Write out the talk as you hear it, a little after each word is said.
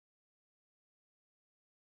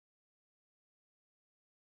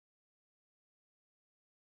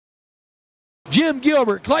Jim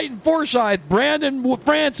Gilbert, Clayton Forsyth, Brandon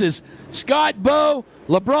Francis, Scott Bowe,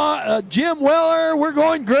 Jim Weller. We're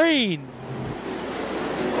going green.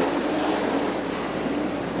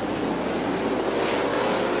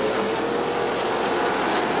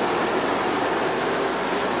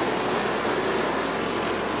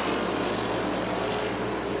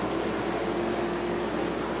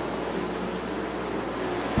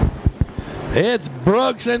 It's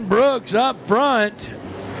Brooks and Brooks up front.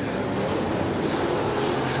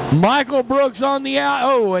 Michael Brooks on the out.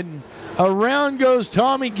 Oh, and around goes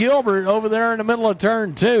Tommy Gilbert over there in the middle of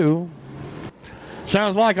turn 2.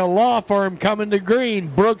 Sounds like a law firm coming to green.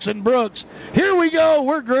 Brooks and Brooks. Here we go.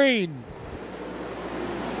 We're green.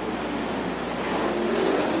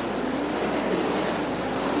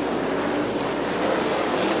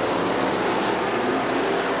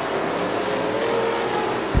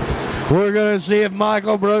 We're going to see if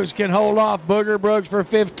Michael Brooks can hold off Booger Brooks for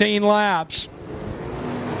 15 laps.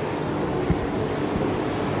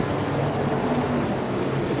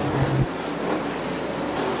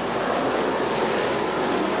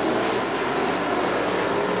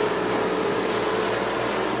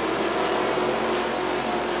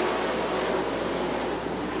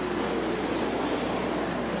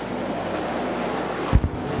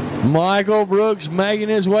 Michael Brooks making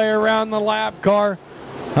his way around the lap car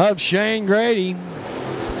of Shaun Grady.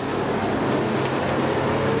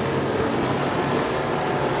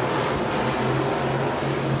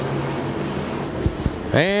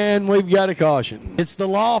 And we've got a caution. It's the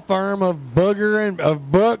law firm of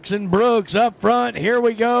Brooks and Brooks up front. Here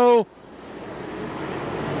we go.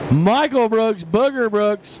 Michael Brooks, Booger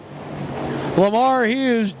Brooks, Lamar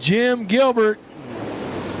Hughes, Jim Gilbert,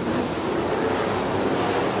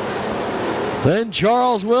 then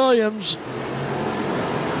Charles Williams.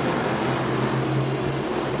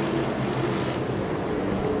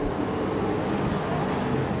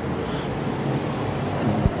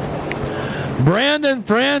 Brandon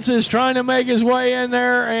Francis trying to make his way in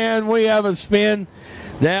there, and we have a spin.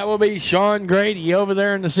 That will be Shaun Grady over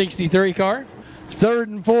there in the 63 car. 3rd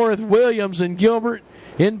and 4th, Williams and Gilbert.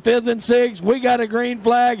 In 5th and 6th, we got a green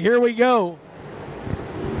flag. Here we go.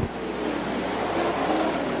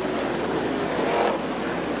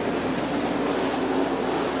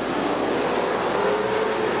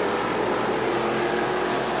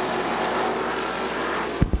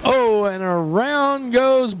 Oh, and around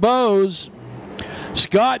goes Bows.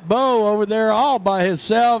 Scott Bowe over there all by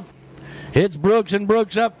himself. It's Brooks and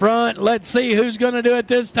Brooks up front. Let's see who's going to do it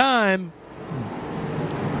this time.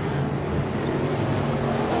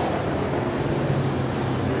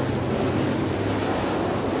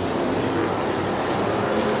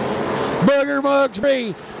 Booger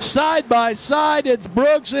Brooks, side by side, it's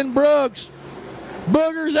Brooks and Brooks.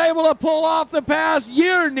 Booger's able to pull off the pass.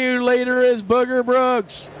 Your new leader is Booger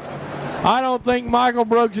Brooks. I don't think Michael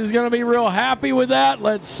Brooks is going to be real happy with that.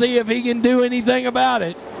 Let's see if he can do anything about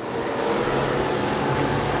it.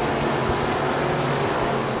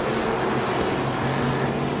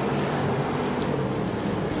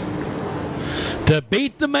 To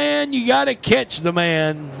beat the man, you got to catch the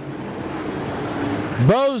man.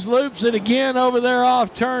 Bose loops it again over there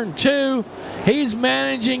off turn 2. He's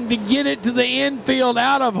managing to get it to the infield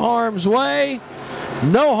out of harm's way.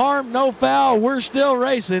 No harm, no foul. We're still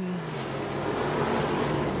racing.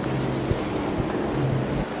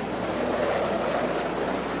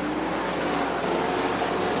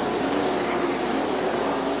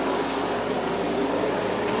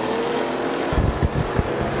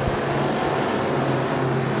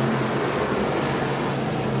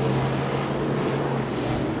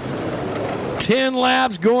 Ten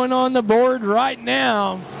laps going on the board right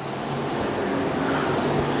now.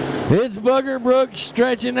 It's Booger Brooks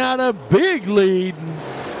stretching out a big lead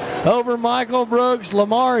over Michael Brooks,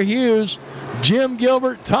 Lamar Hughes, Jim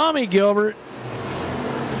Gilbert, Tommy Gilbert.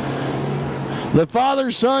 The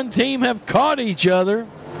father-son team have caught each other.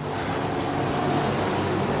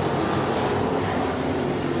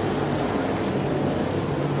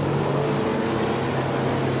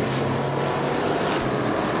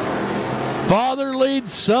 Father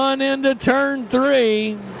leads son into turn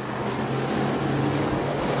 3.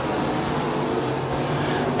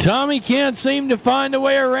 Tommy can't seem to find a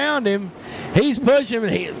way around him. He's pushing.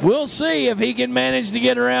 We'll see if he can manage to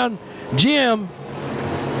get around Jim.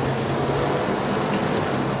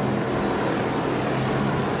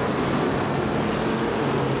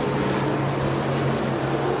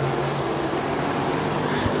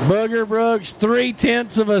 Booger Brooks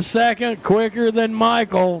 0.3 of a second quicker than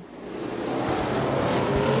Michael.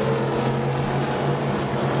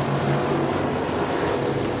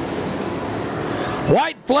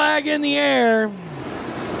 White flag in the air.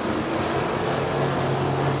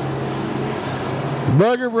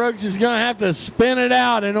 Booger Brooks is going to have to spin it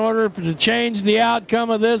out in order to change the outcome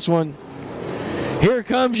of this one. Here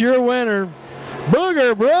comes your winner,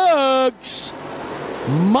 Booger Brooks.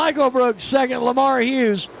 Michael Brooks second, Lamar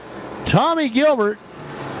Hughes, Tommy Gilbert,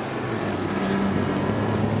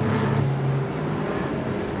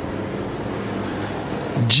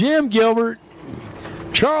 Jim Gilbert,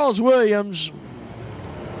 Charles Williams,